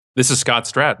This is Scott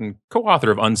Stratten,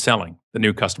 co-author of UnSelling, the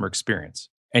New Customer Experience,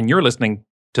 and you're listening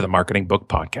to the Marketing Book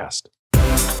Podcast.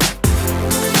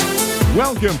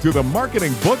 Welcome to the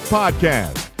Marketing Book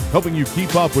Podcast, helping you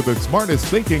keep up with the smartest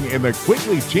thinking in the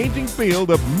quickly changing field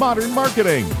of modern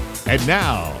marketing. And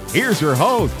now, here's your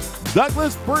host,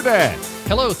 Douglas Burdett.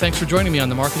 Hello, thanks for joining me on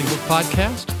the Marketing Book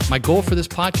Podcast. My goal for this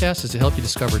podcast is to help you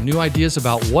discover new ideas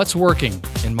about what's working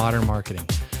in modern marketing.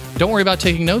 Don't worry about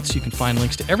taking notes. You can find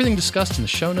links to everything discussed in the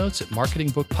show notes at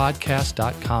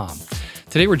marketingbookpodcast.com.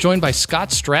 Today, we're joined by Scott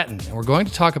Stratten, and we're going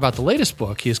to talk about the latest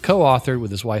book he has co-authored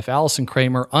with his wife, Allison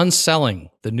Kramer,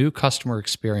 UnSelling, the New Customer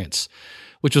Experience,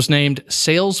 which was named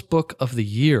Sales Book of the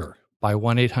Year by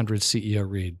 1-800-CEO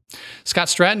Read. Scott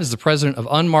Stratten is the president of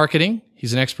UnMarketing.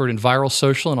 He's an expert in viral,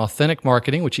 social, and authentic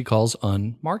marketing, which he calls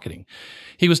UnMarketing.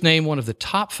 He was named one of the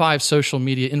top 5 social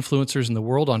media influencers in the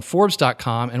world on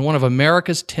Forbes.com and one of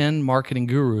America's 10 marketing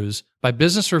gurus by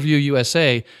Business Review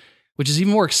USA, which is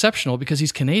even more exceptional because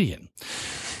he's Canadian.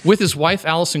 With his wife,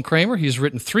 Allison Kramer, he's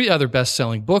written 3 other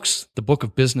best-selling books, The Book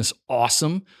of Business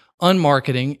Awesome,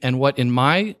 UnMarketing, and what, in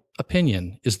my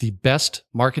opinion, is the best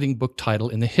marketing book title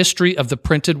in the history of the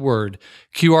printed word,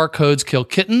 QR Codes Kill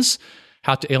Kittens,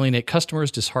 How to Alienate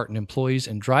Customers, Dishearten Employees,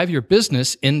 and Drive Your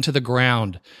Business into the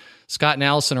Ground. Scott and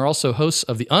Allison are also hosts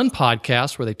of the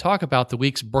Podcast, where they talk about the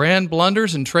week's brand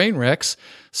blunders and train wrecks,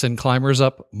 send climbers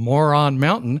up Moron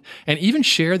Mountain, and even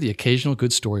share the occasional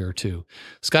good story or two.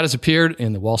 Scott has appeared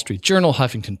in the Wall Street Journal,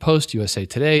 Huffington Post, USA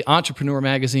Today, Entrepreneur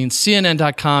Magazine,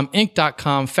 CNN.com,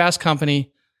 Inc.com, Fast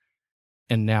Company,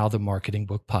 and now the Marketing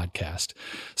Book Podcast.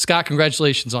 Scott,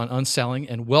 congratulations on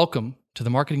UnSelling, and welcome to the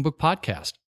Marketing Book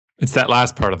Podcast. It's that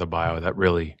last part of the bio that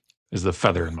really is the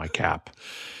feather in my cap.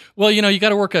 Well, you know, you got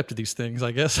to work up to these things,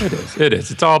 I guess. It is.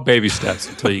 It's all baby steps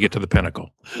until you get to the pinnacle.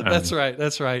 That's right.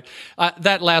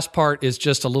 That last part is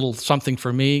just a little something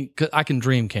for me. I can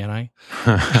dream, can't I?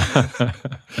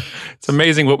 It's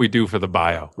amazing what we do for the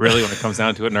bio. Really, when it comes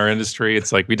down to it in our industry,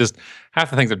 it's like half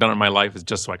the things I've done in my life is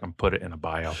just so I can put it in a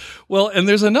bio. Well, and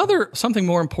there's something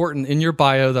more important in your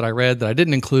bio that I read that I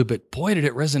didn't include, but boy, did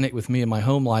it resonate with me in my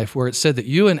home life, where it said that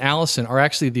you and Allison are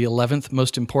actually the 11th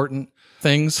most important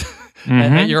things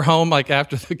at your home, like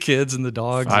after the kids and the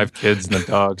dogs. 5 kids and the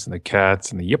dogs and the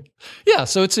cats and the yip. Yeah,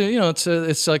 so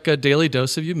it's like a daily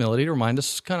dose of humility to remind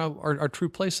us kind of our true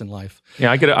place in life.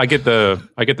 Yeah, I get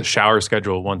the shower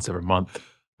schedule once every month.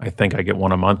 I think I get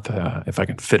one a month if I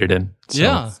can fit it in. So,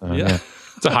 yeah.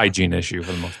 It's a hygiene issue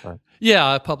for the most part.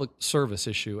 Yeah, a public service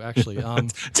issue, actually.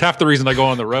 It's half the reason I go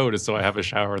on the road is so I have a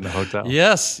shower in the hotel.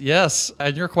 Yes,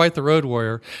 and you're quite the road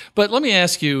warrior. But let me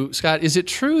ask you, Scott, is it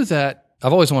true that,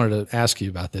 I've always wanted to ask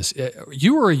you about this,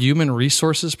 you were a human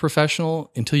resources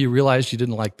professional until you realized you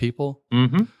didn't like people?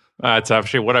 Mm-hmm. It's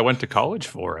actually what I went to college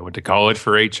for. I went to college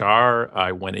for HR.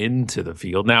 I went into the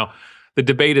field. Now, the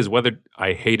debate is whether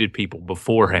I hated people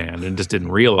beforehand and just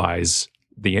didn't realize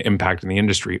the impact in the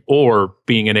industry, or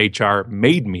being in HR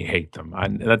made me hate them.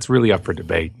 And that's really up for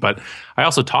debate. But I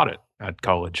also taught it at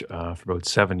college for about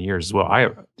 7 years as well.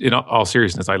 In all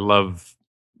seriousness, I love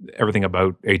everything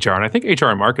about HR. And I think HR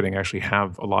and marketing actually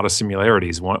have a lot of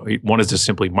similarities. One is just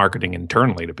simply marketing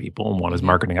internally to people, and one is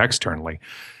marketing externally.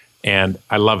 And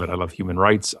I love it. I love human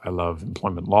rights. I love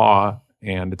employment law.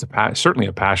 And it's certainly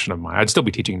a passion of mine. I'd still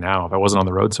be teaching now. If I wasn't on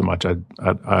the road so much, I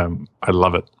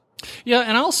love it. Yeah,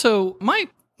 and also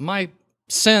my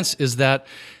sense is that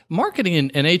marketing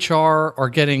and HR are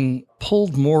getting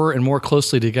pulled more and more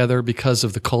closely together because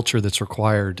of the culture that's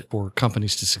required for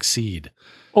companies to succeed.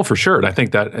 Oh, for sure. And I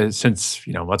think that since,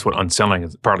 that's what UnSelling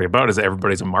is partly about, is that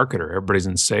everybody's a marketer, everybody's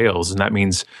in sales. And that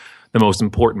means the most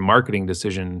important marketing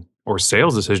decision or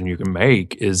sales decision you can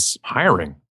make is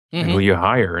hiring and who you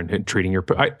hire and treating your...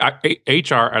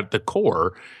 HR at the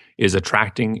core is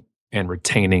attracting and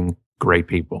retaining great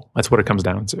people. That's what it comes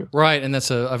down to. Right. And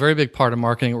that's a very big part of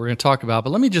marketing we're going to talk about.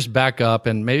 But let me just back up,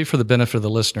 and maybe for the benefit of the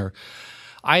listener,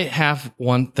 I have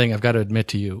one thing I've got to admit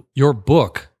to you. Your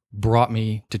book brought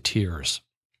me to tears.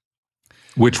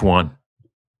 Which one?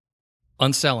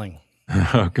 UnSelling.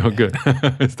 Oh, good.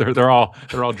 they're all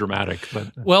dramatic.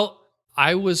 But well,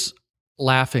 I was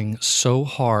laughing so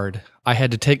hard I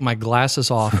had to take my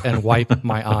glasses off and wipe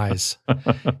my eyes.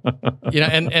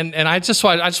 And I just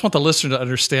want the listener to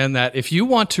understand that if you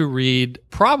want to read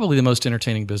probably the most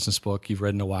entertaining business book you've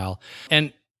read in a while,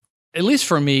 and at least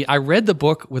for me, I read the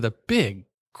book with a big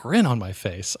grin on my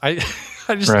face.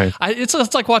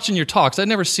 It's like watching your talks. I've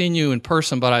never seen you in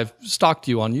person, but I've stalked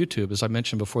you on YouTube, as I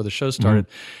mentioned before the show started.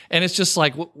 And it's just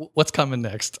like, what's coming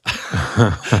next?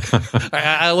 What's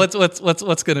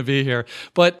going to be here?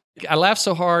 But I laughed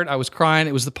so hard, I was crying.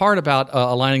 It was the part about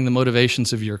aligning the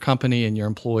motivations of your company and your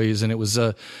employees, and it was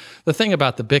the thing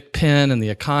about the Bic pen and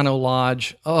the Econo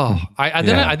Lodge.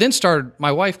 I then started.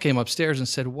 My wife came upstairs and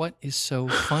said, "What is so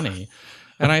funny?"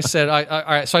 And I said, all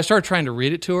right. So I started trying to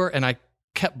read it to her, and I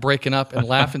kept breaking up and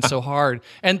laughing so hard,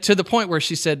 and to the point where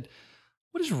she said,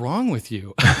 "What is wrong with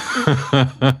you?"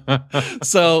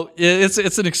 So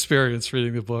it's an experience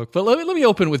reading the book. But let me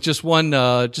open with just one,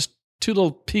 just two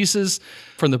little pieces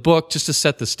from the book, just to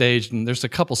set the stage. And there's a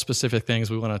couple specific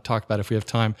things we want to talk about if we have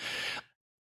time.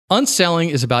 UnSelling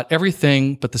is about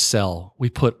everything but the sell. We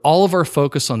put all of our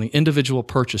focus on the individual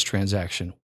purchase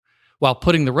transaction, while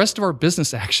putting the rest of our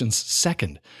business actions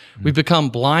second. We've become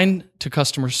blind to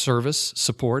customer service,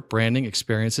 support, branding,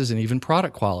 experiences, and even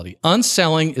product quality.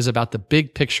 UnSelling is about the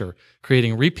big picture,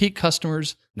 creating repeat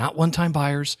customers, not one-time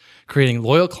buyers, creating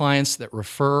loyal clients that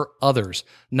refer others,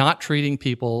 not treating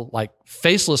people like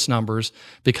faceless numbers,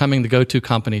 becoming the go-to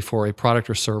company for a product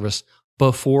or service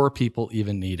before people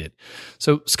even need it.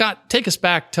 So, Scott, take us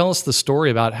back. Tell us the story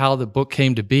about how the book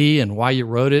came to be and why you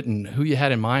wrote it and who you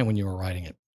had in mind when you were writing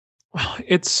it. Well,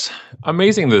 it's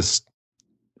amazing, this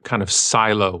kind of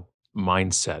silo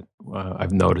mindset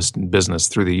I've noticed in business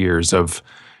through the years of,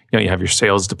 you have your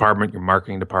sales department, your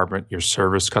marketing department, your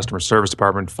customer service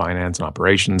department, finance and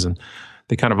operations, and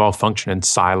they kind of all function in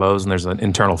silos, and there's an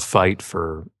internal fight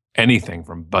for anything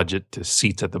from budget to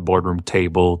seats at the boardroom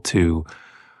table to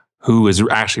who is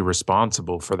actually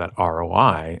responsible for that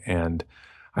ROI. And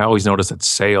I always noticed that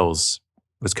sales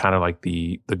was kind of like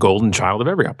the golden child of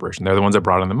every operation. They're the ones that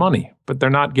brought in the money, but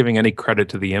they're not giving any credit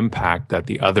to the impact that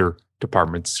the other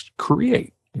departments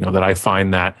create. That I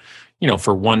find that,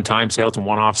 for one-time sales and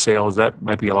one-off sales, that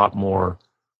might be a lot more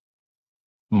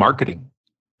marketing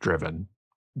driven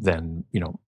than,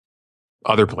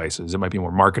 other places. It might be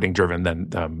more marketing driven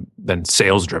than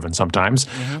sales driven sometimes.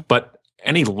 Mm-hmm. But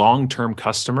any long-term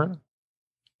customer,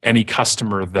 any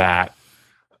customer that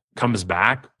comes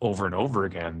back over and over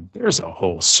again, there's a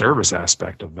whole service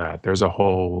aspect of that. There's a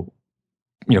whole,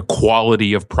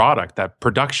 quality of product, that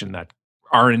production that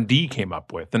R&D came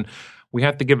up with. And we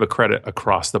have to give a credit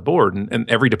across the board, and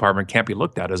every department can't be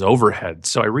looked at as overhead.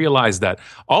 So I realized that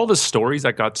all the stories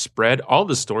that got spread, all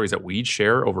the stories that we'd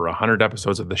share over 100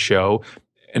 episodes of the show,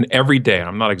 and every day, and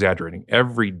I'm not exaggerating,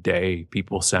 every day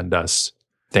people send us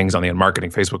things on the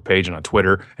marketing Facebook page and on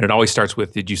Twitter, and it always starts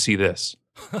with, "Did you see this?"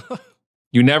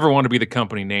 You never want to be the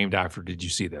company named after "Did you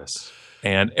see this?"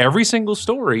 And every single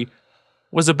story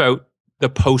was about the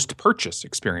post-purchase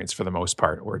experience for the most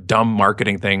part, or a dumb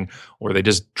marketing thing, or they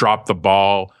just dropped the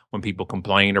ball when people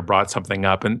complained or brought something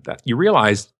up. And you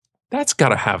realize that's got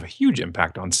to have a huge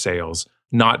impact on sales,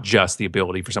 not just the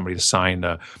ability for somebody to sign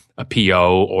a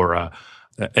PO or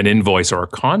an invoice or a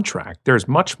contract. There's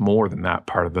much more than that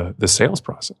part of the sales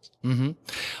process. Mm-hmm.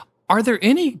 Are there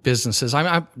any businesses,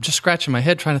 I'm just scratching my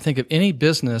head trying to think of any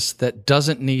business that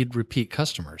doesn't need repeat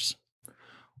customers?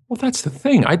 Well, that's the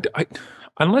thing.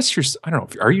 Unless you're, I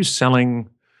don't know, are you selling,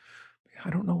 I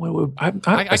don't know what would,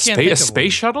 a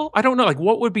space shuttle? I don't know. Like,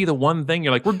 what would be the one thing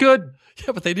you're like, we're good?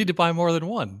 Yeah, but they need to buy more than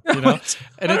one, And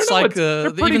it's like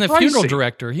even the funeral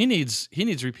director, he needs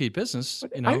repeat business,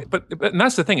 But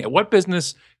that's the thing. What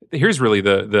business, here's really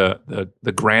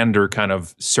the grander kind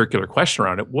of circular question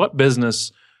around it. What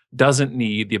business doesn't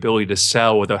need the ability to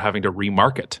sell without having to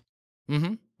remarket?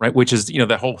 Mm-hmm. Right? Which is,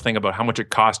 that whole thing about how much it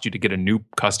costs you to get a new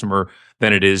customer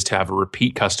than it is to have a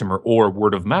repeat customer or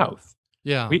word of mouth.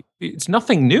 Yeah. It's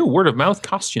nothing new. Word of mouth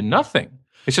costs you nothing.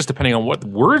 It's just depending on what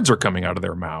words are coming out of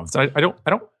their mouths. I don't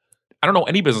know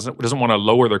any business that doesn't want to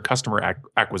lower their customer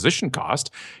acquisition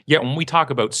cost. Yet when we talk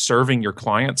about serving your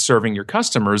clients, serving your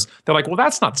customers, they're like, well,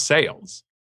 that's not sales.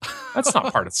 That's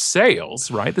not part of sales,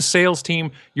 right? The sales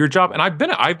team, your job, and I've been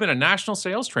a national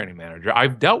sales training manager.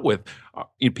 I've dealt with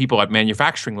people at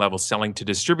manufacturing levels selling to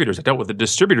distributors. I dealt with the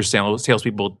distributor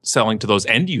salespeople selling to those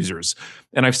end users,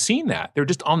 and I've seen that they're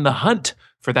just on the hunt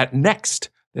for the next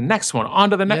one,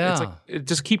 on to the next. Yeah. It's like it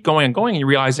just keep going and going, and you're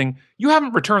realizing you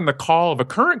haven't returned the call of a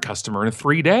current customer in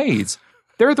 3 days.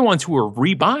 They're the ones who are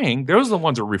rebuying. Those are the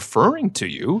ones who are referring to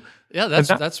you. Yeah,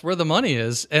 that's where the money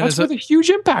is. And that's where the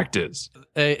huge impact is.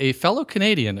 A fellow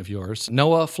Canadian of yours,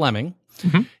 Noah Fleming,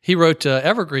 mm-hmm. He wrote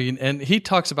Evergreen, and he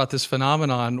talks about this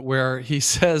phenomenon where he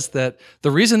says that the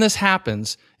reason this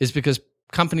happens is because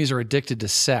companies are addicted to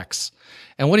sex.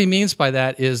 And what he means by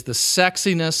that is the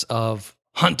sexiness of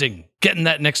hunting, getting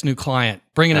that next new client,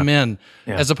 bringing them in,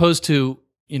 as opposed to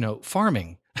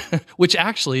farming, which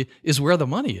actually is where the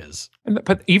money is.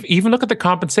 But even look at the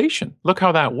compensation. Look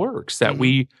how that works. That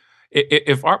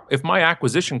if my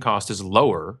acquisition cost is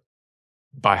lower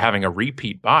by having a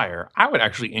repeat buyer, I would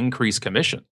actually increase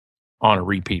commission on a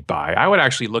repeat buy. I would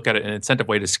actually look at it an incentive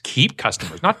way to keep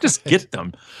customers, not just get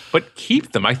them, but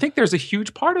keep them. I think there's a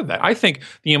huge part of that. I think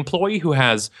the employee who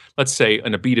has, let's say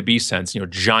in a B2B sense,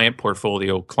 giant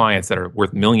portfolio clients that are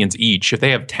worth millions each, if they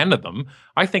have 10 of them,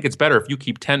 I think it's better if you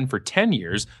keep 10 for 10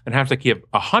 years than have to keep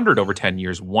 100 over 10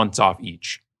 years once off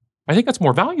each. I think that's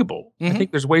more valuable. I think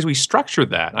there's ways we structure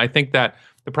that. And I think that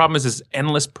the problem is this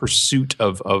endless pursuit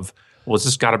of well, it's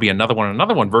just got to be another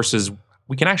one versus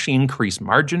we can actually increase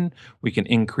margin. We can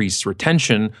increase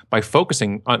retention by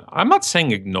focusing on, I'm not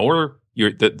saying ignore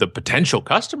the potential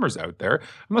customers out there.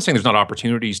 I'm not saying there's not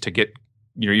opportunities to get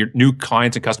your new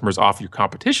clients and customers off your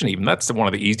competition even. That's one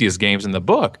of the easiest games in the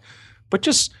book. But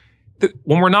just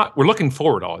when we're looking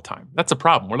forward all the time. That's a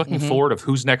problem. We're looking forward of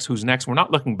who's next. We're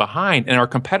not looking behind, and our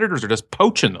competitors are just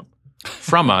poaching them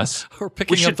from us. We're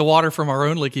picking up the water from our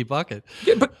own leaky bucket.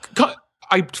 Yeah, but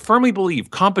I firmly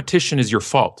believe competition is your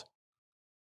fault.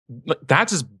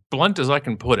 That's as blunt as I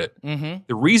can put it.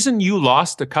 The reason you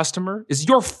lost a customer is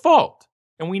your fault.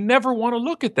 And we never want to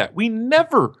look at that. We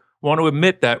never want to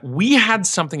admit that we had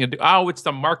something to do. Oh, it's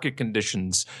the market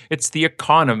conditions. It's the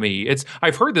economy.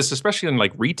 I've heard this, especially in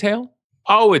like retail.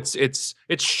 Oh, it's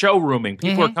showrooming.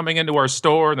 People are coming into our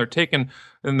store and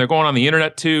they're going on the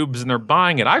internet tubes and they're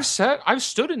buying it. I've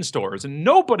stood in stores and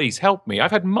nobody's helped me.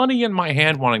 I've had money in my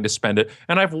hand wanting to spend it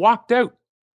and I've walked out.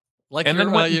 Like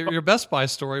your Best Buy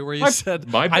story where you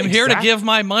said, I'm here to give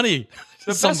my money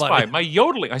to somebody. Best Buy, my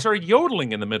yodeling. I started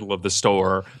yodeling in the middle of the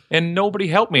store and nobody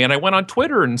helped me. And I went on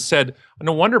Twitter and said,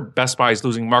 no wonder Best Buy is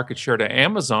losing market share to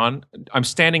Amazon. I'm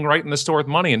standing right in the store with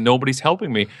money and nobody's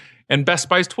helping me. And Best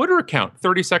Buy's Twitter account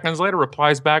 30 seconds later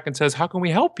replies back and says, how can we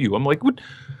help you? I'm like, what?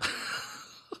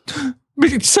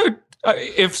 So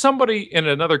if somebody in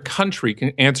another country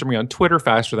can answer me on Twitter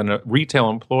faster than a retail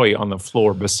employee on the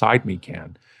floor beside me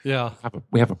can,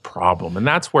 we have a problem. And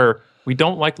that's where we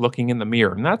don't like looking in the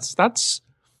mirror. And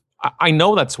I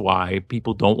know that's why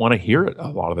people don't want to hear it a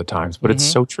lot of the times, but it's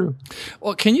so true.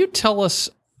 Well, can you tell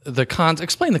us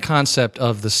explain the concept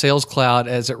of the Sales Cloud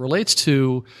as it relates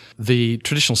to the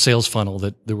traditional sales funnel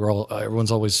that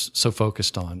everyone's always so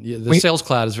focused on? The Sales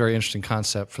Cloud is a very interesting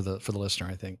concept for the listener,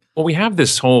 I think. Well, we have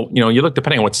this whole, you look,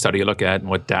 depending on what study you look at and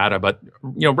what data, but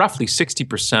roughly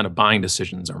 60% of buying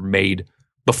decisions are made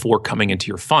before coming into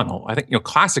your funnel. I think,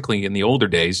 classically in the older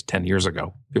days, 10 years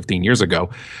ago, 15 years ago,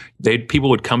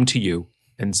 people would come to you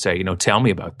and say, tell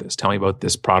me about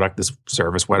this product, this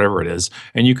service, whatever it is,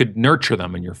 and you could nurture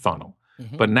them in your funnel.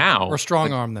 But now, or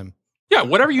strong arm them. Yeah,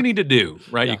 whatever you need to do,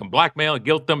 right? Yeah. You can blackmail,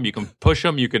 guilt them, you can push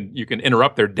them, you can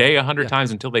interrupt their day 100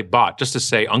 times until they bought, just to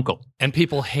say uncle. And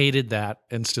people hated that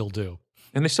and still do.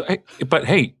 And they still, but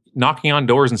hey, knocking on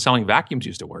doors and selling vacuums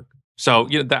used to work. So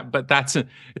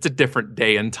it's a different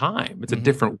day and time. It's a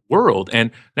different world.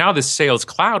 And now this Sales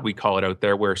Cloud, we call it out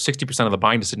there, where 60% of the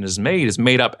buying decision is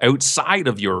made up outside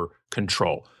of your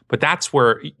control. But that's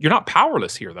where you're not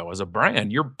powerless here, though, as a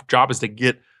brand. Your job is to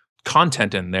get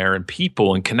content in there and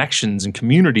people and connections and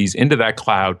communities into that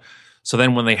cloud. So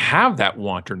then when they have that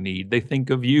want or need, they think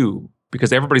of you,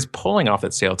 because everybody's pulling off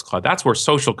that Sales Cloud. That's where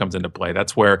social comes into play.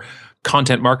 That's where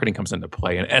content marketing comes into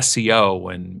play, and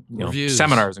SEO and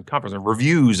seminars and conferences and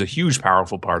reviews, a huge,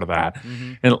 powerful part of that.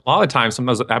 And a lot of times,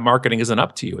 sometimes that marketing isn't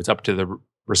up to you. It's up to the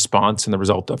response and the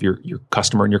result of your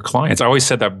customer and your clients. I always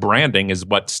said that branding is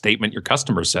what statement your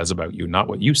customer says about you, not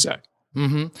what you say.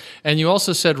 And you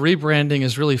also said rebranding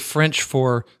is really French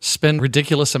for spend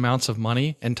ridiculous amounts of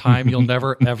money and time you'll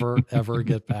never, ever, ever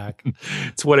get back.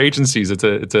 It's what agencies. I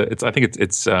think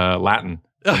it's Latin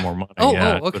for more money.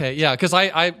 Okay, yeah. Because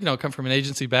I come from an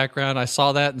agency background. I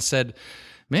saw that and said,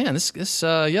 man,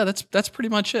 that's pretty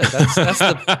much it.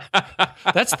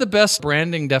 That's the best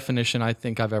branding definition I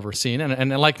think I've ever seen.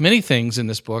 And like many things in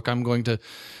this book, I'm going to,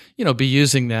 be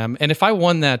using them. And if I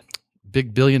won that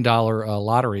big $1 billion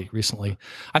lottery recently,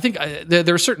 I think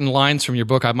there are certain lines from your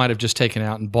book I might have just taken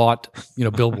out and bought,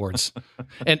 billboards.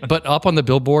 But up on the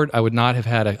billboard, I would not have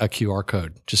had a QR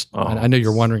code. I know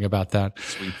you're wondering about that.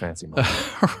 Sweet fancy money.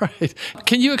 Right.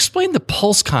 Can you explain the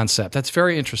pulse concept? That's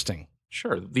very interesting.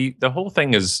 Sure. The whole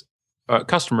thing is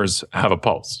customers have a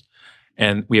pulse.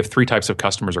 And we have three types of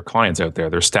customers or clients out there.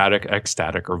 They're static,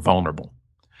 ecstatic, or vulnerable.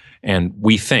 And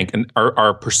we think, and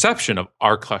our perception of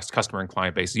our customer and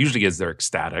client base usually is they're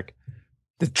ecstatic.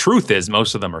 The truth is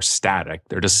most of them are static.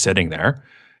 They're just sitting there.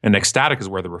 And ecstatic is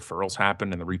where the referrals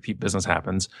happen and the repeat business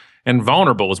happens. And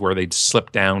vulnerable is where they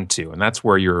slip down to. And that's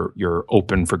where you're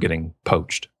open for getting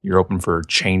poached. You're open for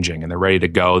changing and they're ready to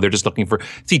go. They're just looking for,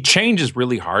 change is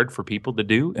really hard for people to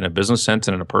do in a business sense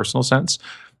and in a personal sense.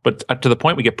 But to the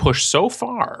point we get pushed so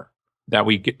far that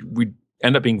we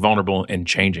end up being vulnerable and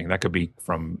changing. That could be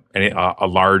from a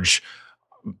large,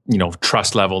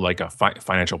 trust level, like a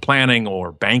financial planning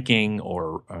or banking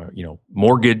or,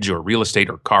 mortgage or real estate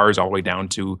or cars, all the way down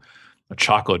to a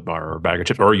chocolate bar or a bag of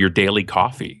chips or your daily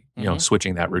coffee,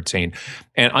 switching that routine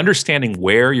and understanding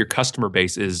where your customer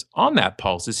base is on that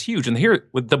pulse is huge. And here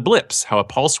with the blips, how a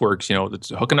pulse works, it's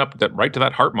hooking up right to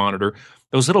that heart monitor,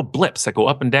 those little blips that go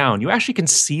up and down, you actually can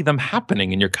see them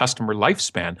happening in your customer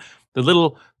lifespan. The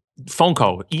little phone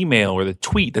call, email, or the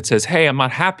tweet that says, "Hey, I'm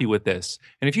not happy with this."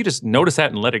 And if you just notice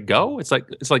that and let it go, it's like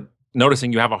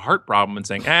noticing you have a heart problem and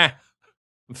saying, "I'm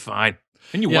fine."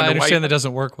 And you wonder I understand that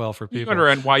doesn't work well for people. You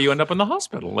wonder why you end up in the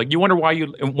hospital. Like you wonder why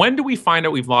and when do we find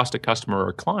out we've lost a customer or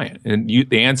a client? And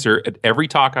the answer at every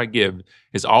talk I give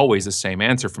is always the same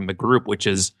answer from the group, which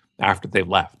is after they've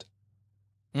left.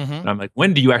 Mm-hmm. And I'm like,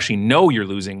 when do you actually know you're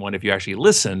losing one if you actually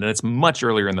listen? And it's much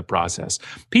earlier in the process.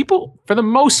 People, for the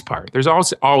most part, there's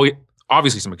always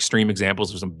obviously some extreme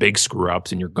examples of some big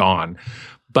screw-ups and you're gone.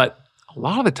 But a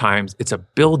lot of the times, it's a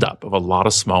buildup of a lot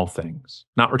of small things.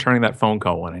 Not returning that phone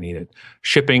call when I need it.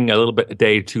 Shipping a little bit a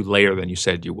day or two later than you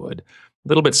said you would. A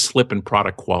little bit slip in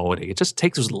product quality. It just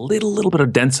takes those little bit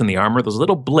of dents in the armor, those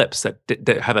little blips that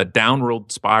have a downward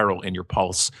spiral in your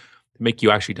pulse make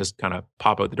you actually just kind of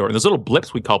pop out the door. And those little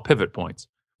blips we call pivot points,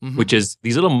 which is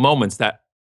these little moments that,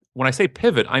 when I say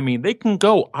pivot, I mean they can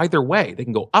go either way. They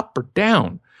can go up or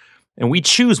down. And we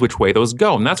choose which way those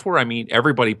go. And that's where,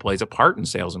 everybody plays a part in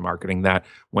sales and marketing, that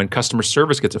when customer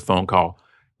service gets a phone call,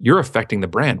 you're affecting the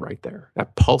brand right there.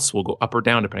 That pulse will go up or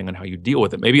down depending on how you deal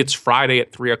with it. Maybe it's Friday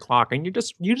at 3:00 and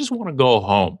you just want to go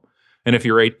home. And if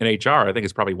you're in HR, I think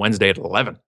it's probably Wednesday at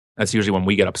 11. That's usually when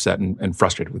we get upset and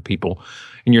frustrated with people.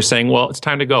 And you're saying, well, it's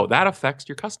time to go. That affects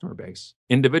your customer base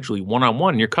individually,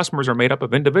 one-on-one. Your customers are made up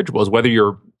of individuals, whether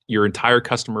your entire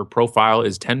customer profile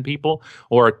is 10 people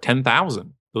or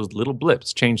 10,000. Those little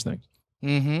blips change things.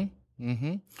 Mm-hmm.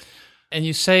 Mm-hmm. And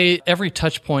you say every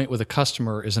touch point with a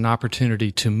customer is an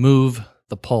opportunity to move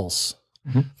the pulse.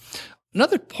 Mm-hmm.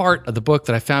 Another part of the book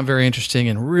that I found very interesting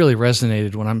and really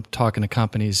resonated when I'm talking to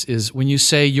companies is when you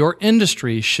say your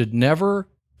industry should never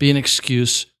be an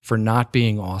excuse for not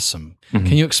being awesome. Mm-hmm.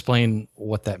 Can you explain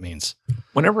what that means?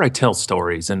 Whenever I tell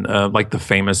stories, and like the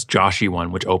famous Joshy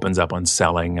one, which opens up on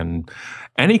selling, and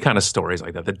any kind of stories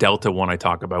like that, the Delta one I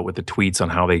talk about with the tweets on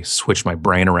how they switched my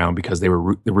brain around because they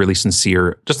were really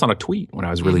sincere just on a tweet when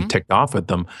I was really ticked off at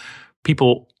them.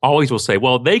 People always will say,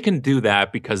 well, they can do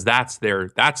that because that's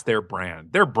their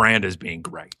brand. Their brand is being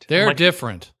great. They're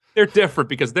different. They're different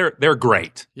because they're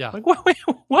great. Yeah. Like, wait,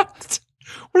 what?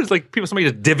 What is like somebody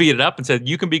just divvied it up and said,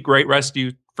 you can be great, rest of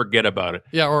you forget about it.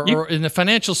 Yeah, or in the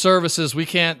financial services,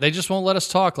 they just won't let us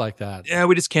talk like that. Yeah,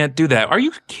 we just can't do that. Are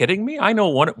you kidding me? I know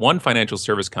one financial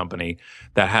service company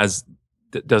that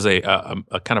does a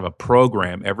kind of a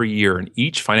program every year, and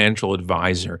each financial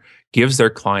advisor gives their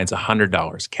clients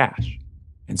 $100 cash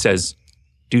and says,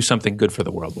 do something good for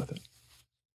the world with it.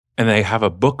 And they have a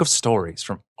book of stories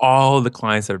from all of the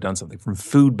clients that have done something, from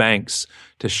food banks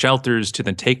to shelters to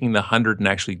then taking the 100 and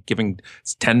actually giving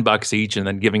 $10 each and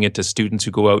then giving it to students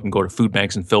who go out and go to food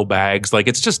banks and fill bags. Like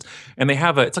it's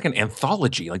like an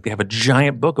anthology. Like they have a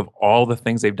giant book of all the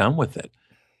things they've done with it.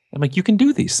 I'm like, you can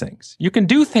do these things. You can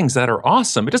do things that are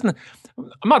awesome.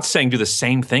 I'm not saying do the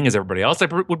same thing as everybody else. I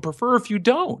would prefer if you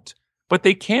don't. But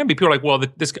they can be. People are like, well,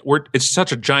 it's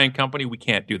such a giant company, we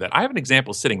can't do that. I have an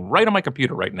example sitting right on my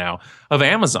computer right now of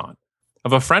Amazon,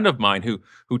 of a friend of mine who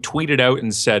tweeted out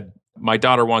and said, my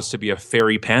daughter wants to be a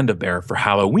fairy panda bear for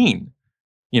Halloween,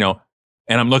 and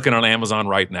I'm looking on Amazon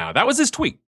right now. That was his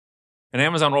tweet. And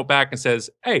Amazon wrote back and says,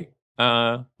 hey,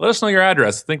 let us know your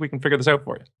address. I think we can figure this out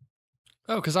for you.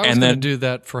 Oh, because I was going to do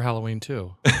that for Halloween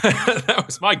too. That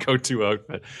was my go-to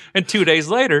outfit. And 2 days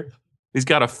later, he's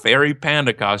got a fairy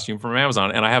panda costume from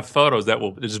Amazon, and I have photos that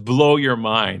will just blow your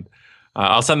mind.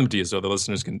 I'll send them to you so the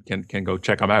listeners can go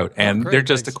check them out. And they're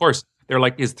just, of course, they're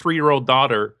like his 3-year-old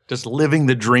daughter just living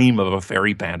the dream of a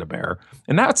fairy panda bear.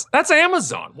 And that's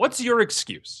Amazon. What's your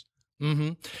excuse? Mm-hmm.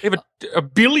 They have a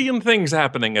billion things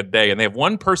happening a day, and they have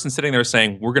one person sitting there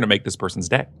saying, we're going to make this person's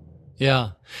day.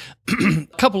 Yeah. A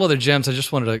couple other gems I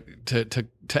just wanted to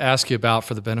ask you about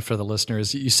for the benefit of the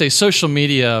listeners. You say social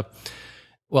media,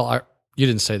 you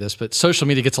didn't say this, but social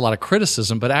media gets a lot of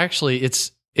criticism, but actually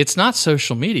it's it's not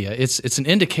social media. It's an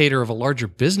indicator of a larger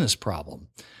business problem.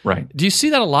 Right. Do you see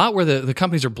that a lot where the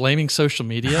companies are blaming social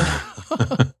media?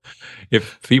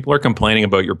 If people are complaining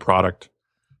about your product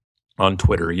on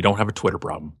Twitter, you don't have a Twitter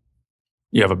problem.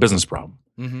 You have a business problem.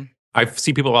 Mm-hmm. I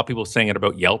see a lot of people saying it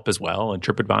about Yelp as well and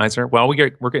TripAdvisor. Well,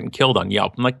 we're getting killed on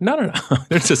Yelp. I'm like, no.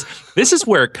 This is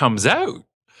where it comes out.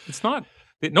 It's not.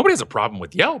 Nobody has a problem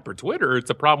with Yelp or Twitter. It's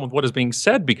a problem with what is being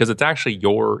said because it's actually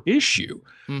your issue.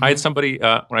 Mm-hmm. I had somebody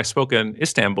when I spoke in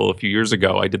Istanbul a few years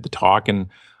ago. I did the talk, and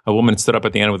a woman stood up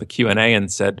at the end with a Q&A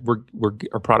and said,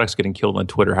 our product's getting killed on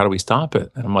Twitter. How do we stop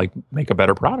it? And I'm like, make a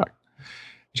better product.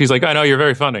 She's like, I know, you're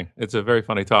very funny. It's a very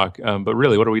funny talk. But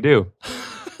really, what do we do?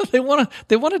 They want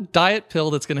a diet pill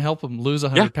that's going to help them lose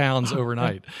 100 pounds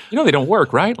overnight. They don't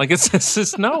work, right? Like it's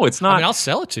just, no, it's not. I mean, I'll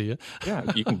sell it to you. Yeah,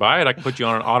 you can buy it. I can put you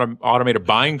on an automated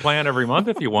buying plan every month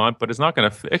if you want, but it's not going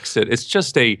to fix it. It's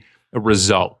just a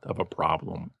result of a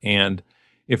problem. And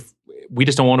if we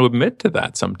just don't want to admit to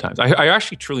that sometimes. I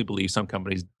actually truly believe some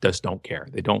companies just don't care.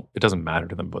 It doesn't matter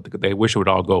to them, but they wish it would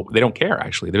all go. They don't care,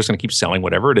 actually. They're just going to keep selling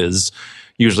whatever it is,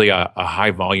 usually a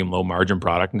high volume, low margin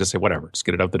product, and just say, whatever, just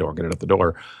get it out the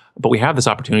door. But we have this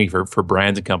opportunity for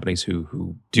brands and companies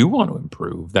who do want to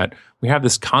improve, that we have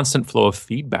this constant flow of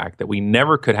feedback that we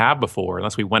never could have before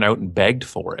unless we went out and begged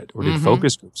for it or did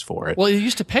focus groups for it. Well, you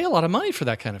used to pay a lot of money for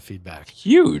that kind of feedback.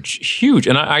 Huge.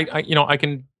 And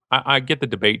I get the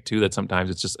debate too that sometimes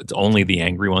it's only the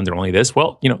angry ones or only this.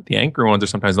 Well, the angry ones are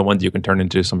sometimes the ones you can turn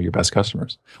into some of your best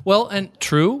customers. Well, and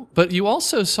true, but you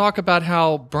also talk about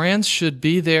how brands should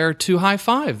be there to high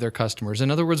five their customers. In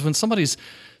other words, when somebody's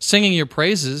singing your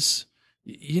praises,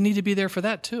 you need to be there for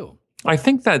that too. I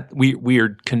think that we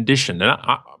are conditioned, and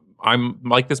I'm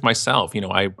like this myself.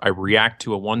 I react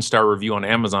to a 1-star review on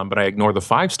Amazon, but I ignore the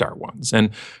 5-star ones. And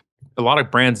a lot of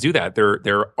brands do that.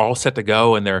 They're all set to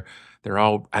go, and they're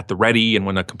all at the ready, and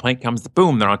when a complaint comes,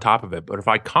 boom, they're on top of it. But if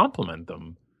I compliment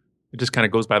them, it just kind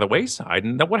of goes by the wayside.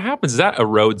 And then what happens is that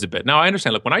erodes a bit. Now, I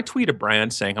understand, look, when I tweet a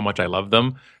brand saying how much I love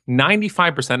them,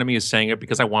 95% of me is saying it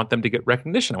because I want them to get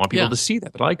recognition. I want people to see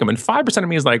that I like them. And 5% of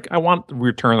me is like, I want the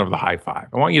return of the high five.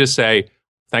 I want you to say,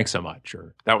 thanks so much,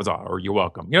 or that was all, or you're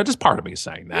welcome. Just part of me is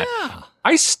saying that. Yeah.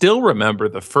 I still remember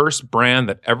the first brand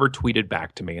that ever tweeted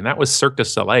back to me, and that was Cirque du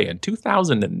Soleil in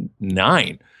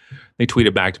 2009. They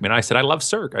tweeted back to me, and I said, I love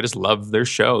Cirque. I just love their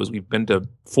shows. We've been to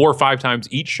 4 or 5 times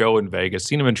each show in Vegas,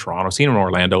 seen them in Toronto, seen them in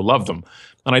Orlando, loved them.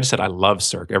 And I just said, I love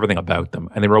Cirque, everything about them.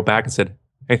 And they wrote back and said,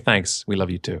 hey, thanks. We love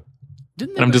you too.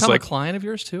 Didn't they become a client of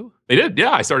yours too? They did,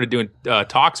 yeah. I started doing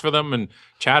talks for them and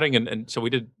chatting, and so we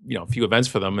did a few events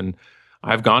for them. And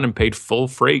I've gone and paid full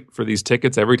freight for these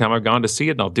tickets every time I've gone to see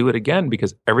it, and I'll do it again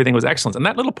because everything was excellent. And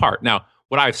that little part. Now,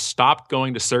 would I have stopped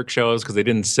going to Cirque shows because they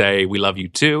didn't say, we love you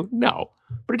too? No.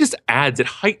 But it just it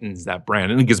heightens that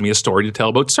brand, and it gives me a story to tell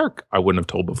about Cirque I wouldn't have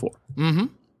told before. Mm-hmm.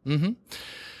 Mm-hmm.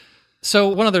 So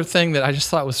one other thing that I just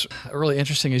thought was really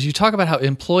interesting is you talk about how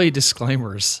employee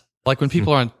disclaimers, like when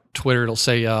people are on Twitter, it'll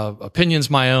say, opinion's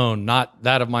my own, not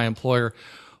that of my employer.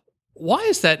 Why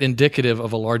is that indicative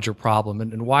of a larger problem,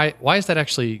 and why is that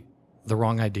actually the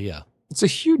wrong idea? It's a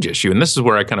huge issue, and this is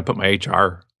where I kind of put my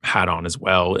HR hat on as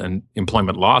well, and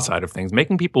employment law side of things.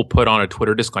 Making people put on a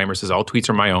Twitter disclaimer says all tweets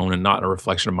are my own and not a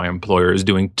reflection of my employer is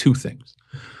doing 2 things.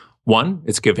 One,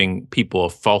 it's giving people a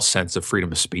false sense of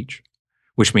freedom of speech,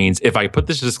 which means if I put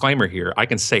this disclaimer here, I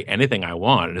can say anything I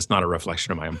want and it's not a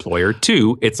reflection of my employer.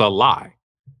 2, it's a lie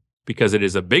because it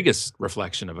is the biggest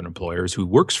reflection of an employer is who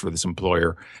works for this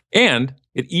employer. And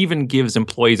it even gives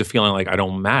employees a feeling like I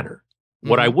don't matter. Mm-hmm.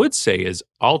 What I would say is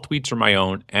all tweets are my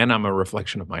own and I'm a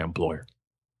reflection of my employer.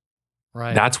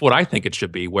 Right. That's what I think it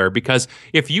should be. Because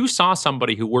if you saw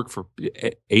somebody who worked for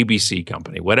ABC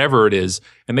company, whatever it is,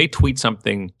 and they tweet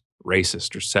something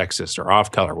racist or sexist or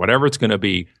off color, whatever it's going to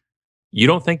be, you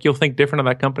don't think you'll think different of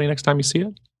that company next time you see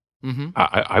it? Mm-hmm.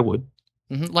 I would.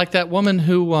 Mm-hmm. Like that woman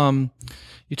who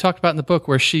you talked about in the book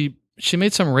where she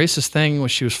made some racist thing when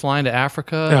she was flying to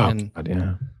Africa. God,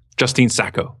 yeah. Justine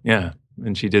Sacco. Yeah.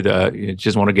 And she did, she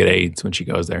just want to get AIDS when she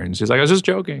goes there. And she's like, I was just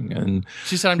joking. And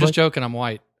she said, I'm just joking. I'm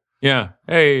white. Yeah.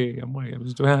 Hey, I'm white. It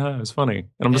was funny.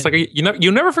 And I'm just like,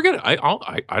 you never forget it.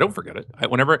 I don't forget it. I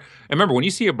remember when you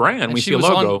see a brand, we see a logo.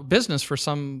 She was on business for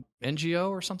some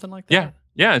NGO or something like that. Yeah.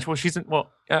 Yeah.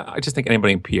 Well, I just think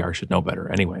anybody in PR should know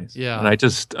better anyways. Yeah. And I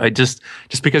just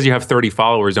because you have 30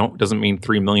 followers doesn't mean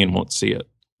 3 million won't see it.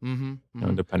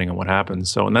 Mm-hmm. Depending on what happens.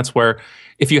 So, and that's where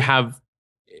if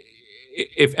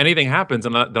anything happens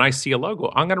and then I see a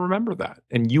logo, I'm going to remember that.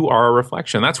 And you are a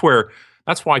reflection. That's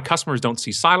why customers don't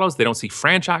see silos. They don't see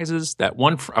franchises.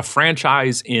 A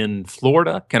franchise in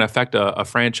Florida can affect a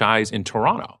franchise in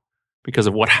Toronto. because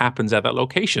of what happens at that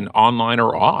location, online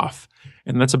or off.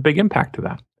 And that's a big impact to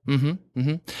that.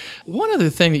 One other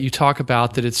thing that you talk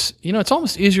about that it's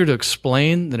almost easier to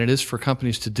explain than it is for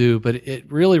companies to do, but it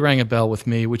really rang a bell with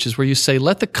me, which is where you say,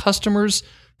 let the customer's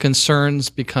concerns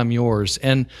become yours.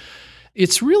 And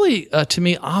it's really, to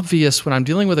me, obvious when I'm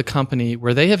dealing with a company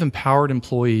where they have empowered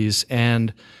employees,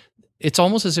 and it's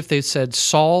almost as if they said,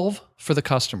 solve for the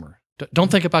customer.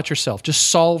 Don't think about yourself. Just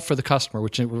solve for the customer,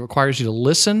 which requires you to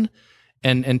listen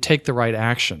and take the right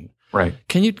action. Right.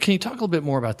 Can you talk a little bit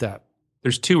more about that?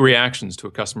 There's two reactions to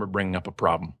a customer bringing up a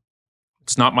problem.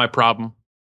 It's not my problem,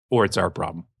 or it's our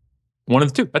problem. One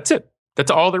of the two. That's it.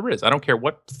 That's all there is. I don't care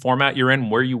what format you're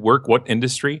in, where you work, what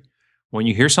industry. When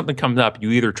you hear something comes up, you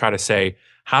either try to say,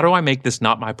 how do I make this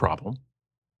not my problem?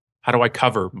 How do I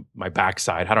cover my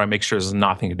backside? How do I make sure this has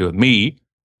nothing to do with me?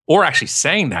 Or actually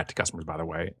saying that to customers, by the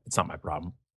way, it's not my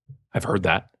problem. I've heard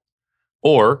that.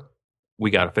 Or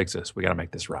we got to fix this. We got to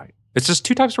make this right. It's just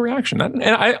two types of reaction. And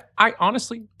I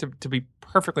honestly, to be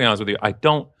perfectly honest with you, I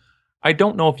don't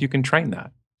know if you can train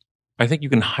that. I think you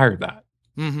can hire that.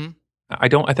 I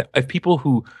have people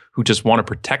who just want to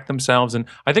protect themselves, and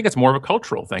I think it's more of a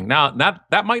cultural thing. Now,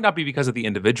 that might not be because of the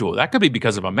individual. That could be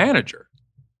because of a manager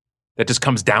that just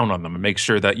comes down on them and makes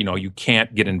sure that, you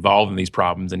can't get involved in these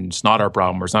problems, and it's not our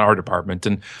problem, or it's not our department.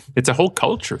 And it's a whole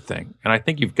culture thing. And I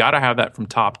think you've got to have that from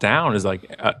top down, is like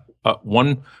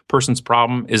one person's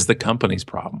problem is the company's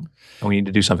problem, and we need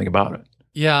to do something about it.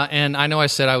 Yeah, and I know I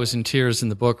said I was in tears in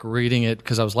the book reading it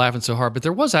because I was laughing so hard, but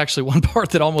there was actually one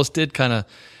part that almost did kind of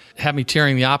have me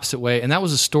tearing the opposite way, and that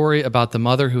was a story about the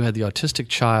mother who had the autistic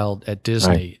child at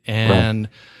Disney, and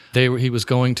he was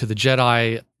going to the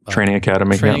Jedi Training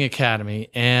Academy,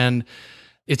 and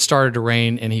it started to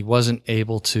rain, and he wasn't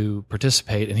able to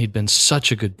participate, and he'd been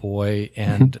such a good boy.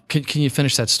 And can you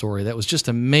finish that story? That was just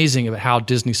amazing about how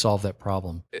Disney solved that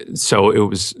problem.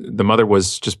 So the mother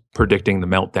was just predicting the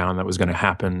meltdown that was going to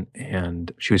happen,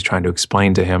 and she was trying to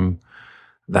explain to him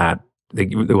that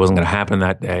it wasn't going to happen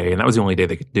that day, and that was the only day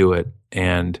they could do it.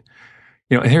 And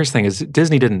here's the thing: is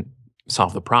Disney didn't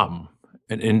solve the problem.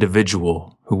 An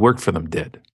individual who worked for them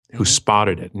did, who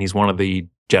spotted it, and he's one of the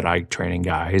Jedi training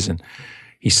guys, and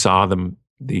he saw them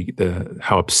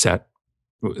how upset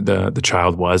the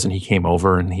child was, and he came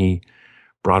over and he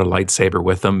brought a lightsaber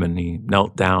with him, and he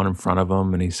knelt down in front of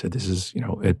him, and he said, "This is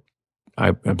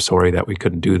I'm sorry that we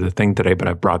couldn't do the thing today, but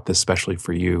I brought this specially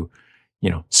for you."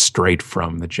 Straight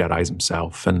from the Jedi's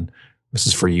himself, and this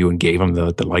is for you, and gave him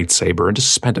the lightsaber, and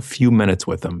just spent a few minutes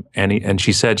with him. And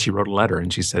she said, she wrote a letter,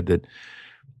 and she said that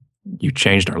you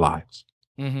changed our lives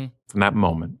from that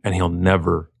moment, and he'll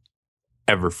never,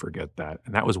 ever forget that.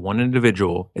 And that was one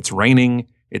individual. It's raining,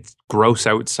 it's gross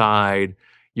outside,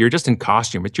 you're just in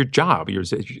costume, it's your job.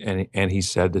 And he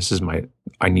said,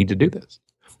 I need to do this.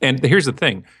 And here's the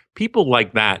thing, people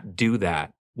like that do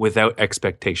that without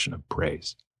expectation of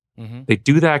praise. They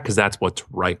do that because that's what's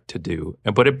right to do.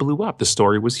 But it blew up. The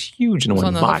story was huge. And it was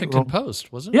went on the viral. Huffington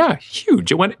Post, wasn't it? Yeah,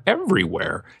 huge. It went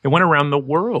everywhere. It went around the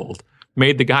world.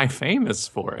 Made the guy famous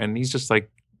for it. And he's just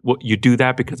like, well, you do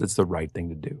that because it's the right thing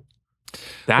to do.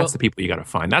 That's the people you got to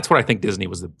find. That's what I think Disney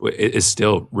is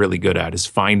still really good at, is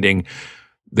finding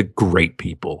the great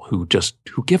people who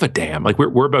give a damn. Like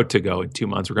we're about to go in 2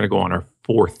 months. We're going to go on our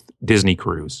 4th Disney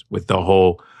cruise with the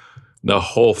whole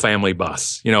family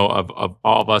bus, of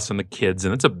all of us and the kids,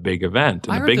 and it's a big event.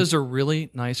 And I heard those are really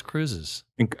nice cruises.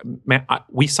 Man,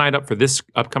 we signed up for this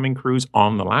upcoming cruise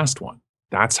on the last one.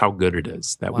 That's how good it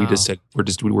is. That we just said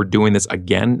we're doing this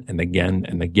again and again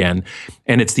and again,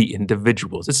 and it's the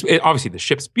individuals. Obviously the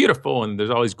ship's beautiful, and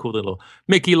there's all these cool little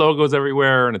Mickey logos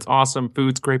everywhere, and it's awesome.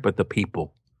 Food's great, but the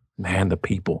people, man,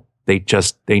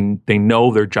 they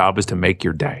know their job is to make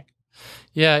your day.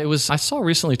 Yeah, I saw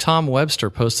recently Tom Webster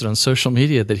posted on social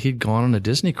media that he'd gone on a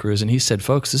Disney cruise, and he said,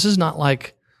 folks, this is not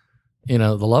like, the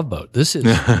Love Boat. This is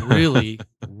really,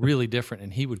 really different,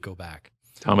 and he would go back.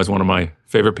 Tom is one of my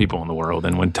favorite people in the world,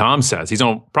 and when Tom says, he's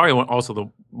probably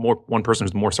also one person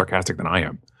who's more sarcastic than I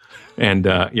am, and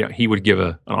he would give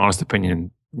an honest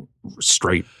opinion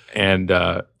straight, and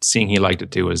seeing he liked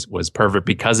it too was perfect,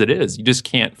 because it is. You just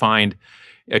can't find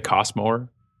it costs more,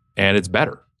 and it's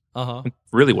better.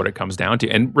 Really what it comes down to.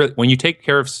 And when you take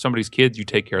care of somebody's kids, you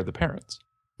take care of the parents.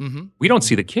 We don't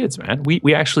see the kids, man. We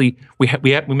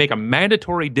make a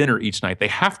mandatory dinner each night. They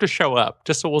have to show up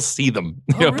just so we'll see them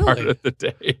part of the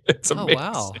day. It's amazing.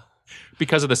 Wow.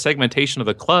 Because of the segmentation of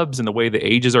the clubs and the way the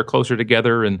ages are closer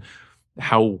together and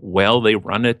how well they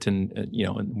run it. And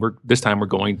this time we're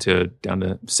going down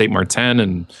to St. Martin,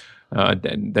 and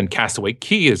Then Castaway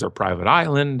Key is our private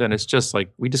island, and it's just like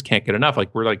we just can't get enough.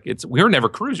 Like we were never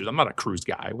cruisers. I'm not a cruise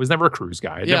guy. I was never a cruise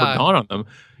guy. I'd never gone on them.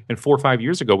 And 4 or 5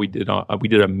 years ago, we did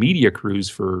a media cruise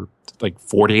for like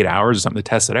 48 hours or something to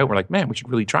test it out. We're like, man, we should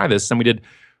really try this. And we did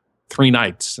 3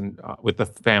 nights and with the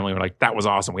family. We're like, that was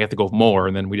awesome. We have to go more.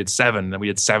 And then we did 7. And then we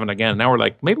did 7 again. Now we're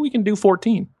like, maybe we can do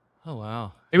 14. Oh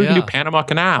wow! Maybe we can do Panama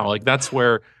Canal. Like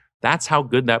that's how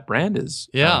good that brand is.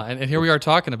 Yeah, and here we are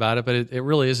talking about it, but it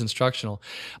really is instructional.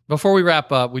 Before we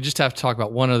wrap up, we just have to talk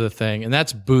about one other thing, and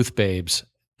that's booth babes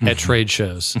at trade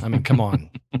shows. I mean, come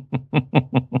on.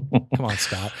 Come on,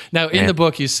 Scott. Now, in the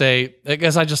book, you say, I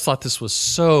guess I just thought this was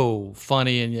so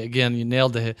funny, and again, you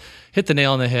hit the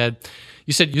nail on the head.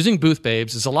 You said using booth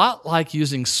babes is a lot like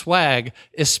using swag,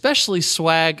 especially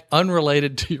swag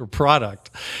unrelated to your product.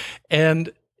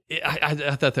 And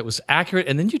I thought that was accurate.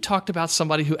 And then you talked about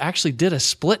somebody who actually did a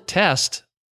split test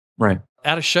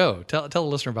at a show. Tell the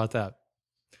listener about that.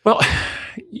 Well,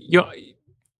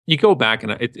 you go back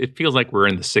and it feels like we're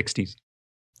in the 60s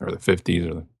or the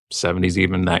 50s or the 70s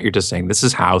even, that you're just saying this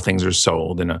is how things are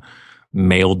sold in a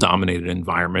male-dominated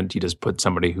environment. You just put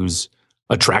somebody who's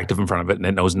attractive in front of it and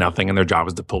it knows nothing, and their job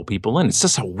is to pull people in. It's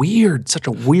just such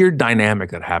a weird dynamic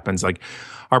that happens. Like,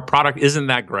 our product isn't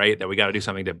that great that we got to do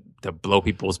something to blow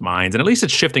people's minds. And at least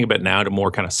it's shifting a bit now to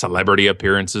more kind of celebrity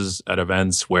appearances at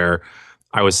events, where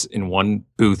I was in one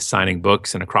booth signing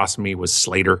books and across from me was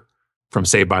Slater from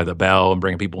Saved by the Bell and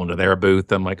bringing people into their booth.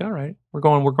 I'm like, all right, we're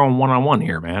going one-on-one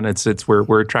here, man.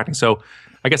 We're attracting. So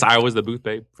I guess I was the booth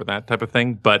babe for that type of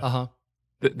thing. But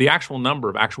the actual number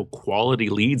of actual quality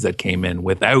leads that came in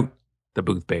without the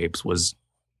booth babes was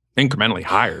incrementally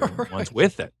higher than the ones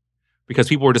with it. Because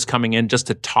people were just coming in just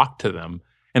to talk to them,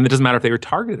 and it doesn't matter if they were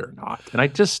targeted or not. And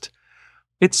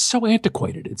it's so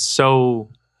antiquated. It's so,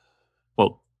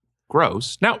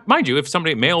 gross. Now, mind you, if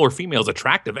somebody, male or female, is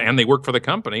attractive and they work for the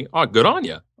company, oh, good on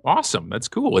you. Awesome. That's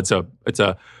cool. It's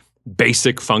a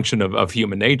basic function of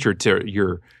human nature to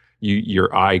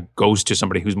your eye goes to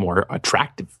somebody who's more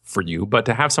attractive for you. But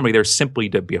to have somebody there simply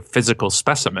to be a physical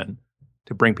specimen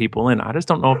to bring people in, I just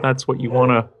don't know if that's what you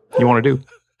want to do.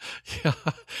 Yeah,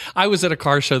 I was at a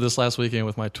car show this last weekend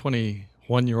with my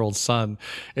 21-year-old son,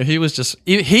 and he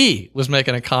was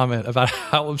making a comment about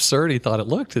how absurd he thought it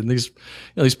looked. And these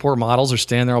poor models are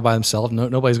standing there all by themselves.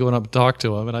 Nobody's going up to talk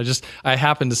to them. And I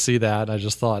happened to see that. And I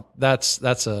just thought that's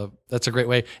a great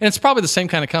way. And it's probably the same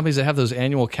kind of companies that have those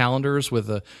annual calendars with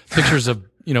the pictures of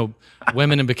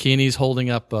women in bikinis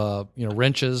holding up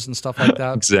wrenches and stuff like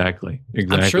that. Exactly.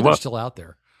 I'm sure they're still out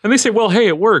there. And they say, well, hey,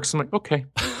 it works. I'm like, okay.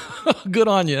 Good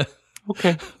on you.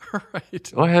 Okay. All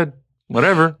right. Go ahead.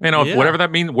 Whatever. Whatever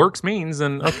that means,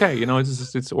 then okay.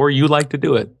 It's or you like to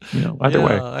do it. Either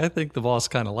way. I think the boss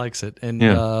kind of likes it. And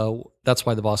that's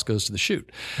why the boss goes to the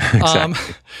shoot.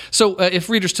 Exactly. So if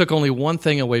readers took only one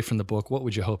thing away from the book, what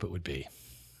would you hope it would be?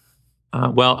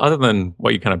 Well, other than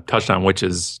what you kind of touched on, which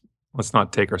is let's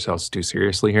not take ourselves too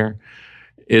seriously here,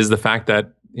 is the fact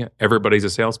that everybody's a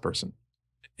salesperson.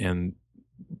 And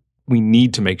we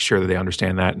need to make sure that they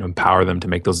understand that and empower them to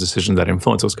make those decisions that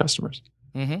influence those customers.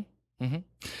 Mm-hmm.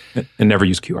 Mm-hmm. And never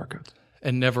use QR codes.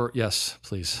 Yes,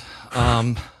 please.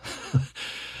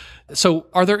 So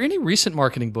are there any recent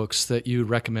marketing books that you'd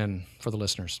recommend for the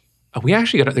listeners? We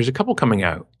actually there's a couple coming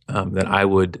out that I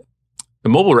would. The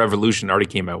Mobile Revolution already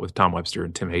came out with Tom Webster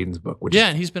and Tim Hayden's book.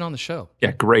 And he's been on the show.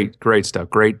 Yeah, great stuff.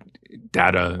 Great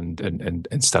data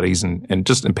and studies and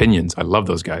just opinions. I love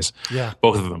those guys. Yeah,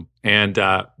 both of them. And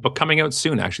but coming out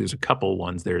soon, actually, there's a couple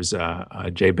ones. There's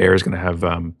Jay Baer is going to have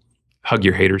Hug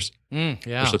Your Haters,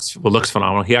 which looks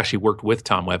phenomenal. He actually worked with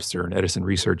Tom Webster and Edison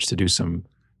Research to do some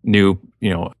new,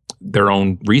 their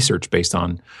own research based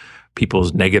on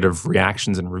people's negative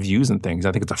reactions and reviews and things.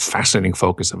 I think it's a fascinating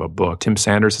focus of a book. Tim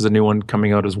Sanders has a new one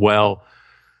coming out as well.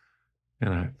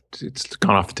 And it's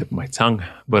gone off the tip of my tongue,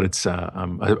 but it's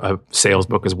a sales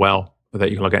book as well that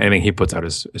you can look at. Anything he puts out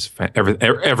is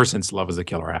ever since Love is a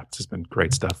Killer App. It's been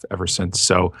great stuff ever since.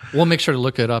 So we'll make sure to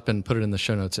look it up and put it in the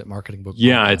show notes at Marketing Book.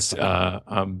 Yeah, it's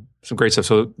some great stuff.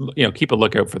 So keep a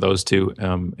lookout for those two.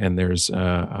 And there's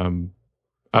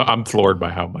I'm floored by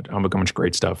how much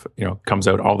great stuff comes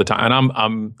out all the time. And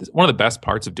I'm one of the best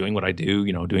parts of doing what I do.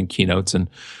 Doing keynotes and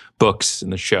books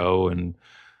and the show, and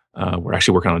we're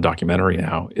actually working on a documentary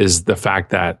now. Is the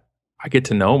fact that I get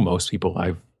to know most people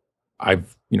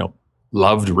I've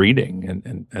loved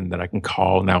reading and that I can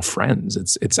call now friends.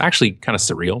 It's actually kind of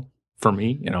surreal for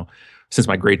me. Since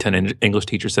my grade 10 English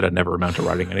teacher said I'd never amount to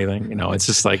writing anything, it's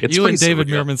just like, it's you and David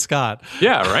surreal. Meerman Scott.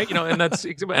 Yeah, right. And that's,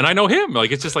 and I know him.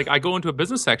 Like, it's just like, I go into a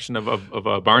business section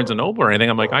of Barnes and Noble or anything.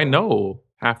 I'm like, I know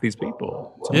half these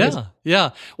people. Yeah.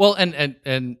 Well,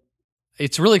 and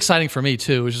It's really exciting for me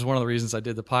too, which is one of the reasons I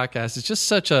did the podcast. It's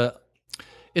just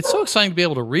it's so exciting to be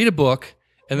able to read a book.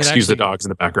 And then Excuse the dogs in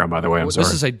the background, by the way. I'm sorry.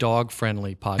 This is a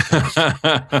dog-friendly podcast.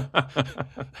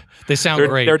 They sound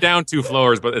great. They're down 2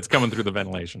 floors, but it's coming through the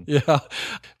ventilation. Yeah.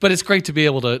 But it's great to be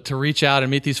able to reach out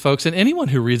and meet these folks. And anyone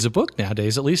who reads a book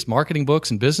nowadays, at least marketing books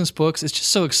and business books, it's just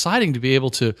so exciting to be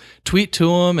able to tweet to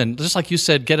them. And just like you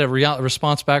said, get a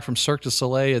response back from Cirque du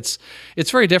Soleil. It's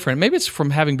very different. Maybe it's from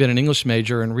having been an English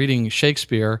major and reading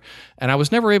Shakespeare, and I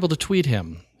was never able to tweet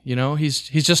him. You know, he's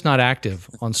just not active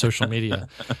on social media.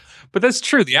 But that's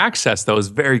true. The access, though, is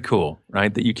very cool,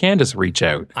 right? That you can just reach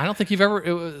out. I don't think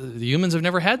the humans have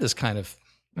never had this kind of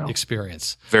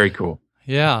experience. Very cool.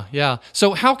 Yeah, yeah.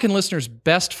 So how can listeners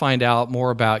best find out more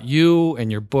about you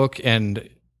and your book and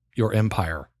your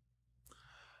empire?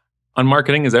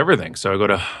 Unmarketing is everything. So I go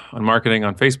to Unmarketing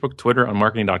on Facebook, Twitter,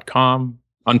 unmarketing.com.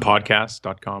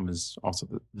 Unpodcast.com is also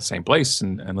the same place,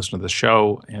 and listen to the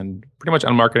show. And pretty much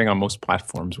Unmarketing on most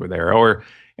platforms we're there, or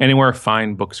anywhere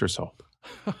fine books are sold.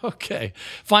 Okay.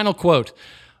 Final quote.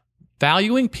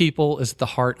 Valuing people is at the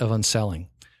heart of UnSelling.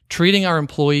 Treating our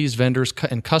employees, vendors,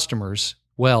 and customers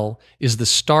well is the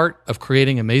start of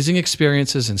creating amazing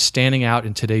experiences and standing out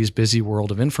in today's busy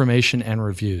world of information and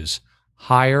reviews.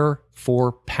 Hire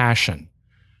for passion.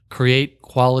 Create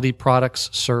quality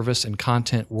products, service, and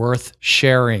content worth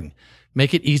sharing.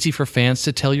 Make it easy for fans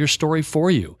to tell your story for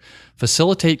you.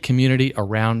 Facilitate community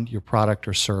around your product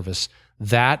or service.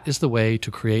 That is the way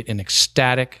to create an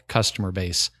ecstatic customer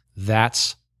base.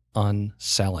 That's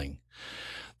UnSelling.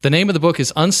 The name of the book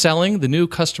is UnSelling, The New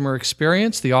Customer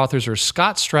Experience. The authors are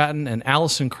Scott Stratten and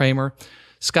Allison Kramer.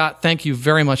 Scott, thank you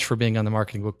very much for being on the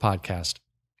Marketing Book Podcast.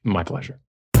 My pleasure.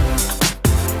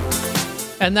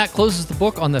 And that closes the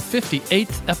book on the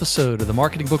 58th episode of the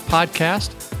Marketing Book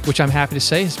Podcast, which I'm happy to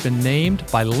say has been named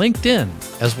by LinkedIn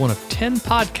as one of 10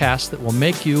 podcasts that will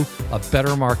make you a better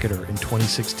marketer in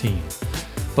 2016.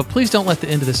 But please don't let the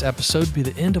end of this episode be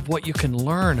the end of what you can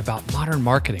learn about modern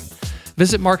marketing.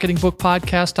 Visit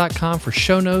marketingbookpodcast.com for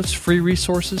show notes, free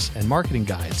resources, and marketing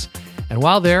guides. And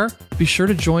while there, be sure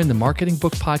to join the Marketing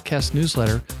Book Podcast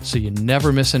newsletter so you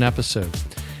never miss an episode.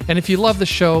 And if you love the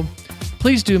show,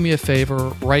 please do me a favor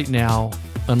right now,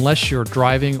 unless you're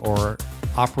driving or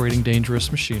operating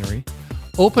dangerous machinery,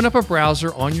 open up a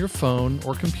browser on your phone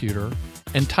or computer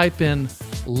and type in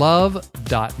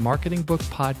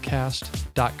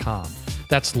love.marketingbookpodcast.com.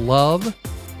 That's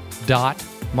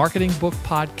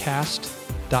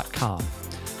love.marketingbookpodcast.com.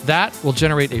 That will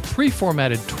generate a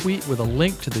pre-formatted tweet with a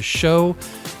link to the show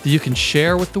that you can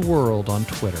share with the world on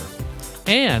Twitter.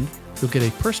 And you'll get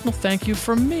a personal thank you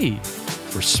from me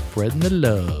for spreading the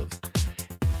love.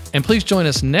 And please join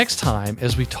us next time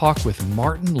as we talk with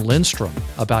Martin Lindstrom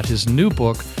about his new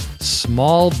book,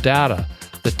 Small Data,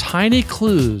 the tiny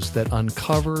clues that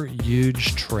uncover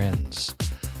huge trends.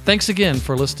 Thanks again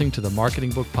for listening to the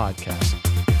Marketing Book Podcast.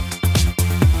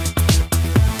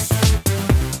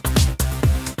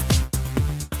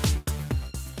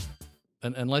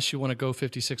 And unless you want to go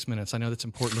 56 minutes, I know that's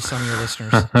important to some of your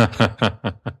listeners.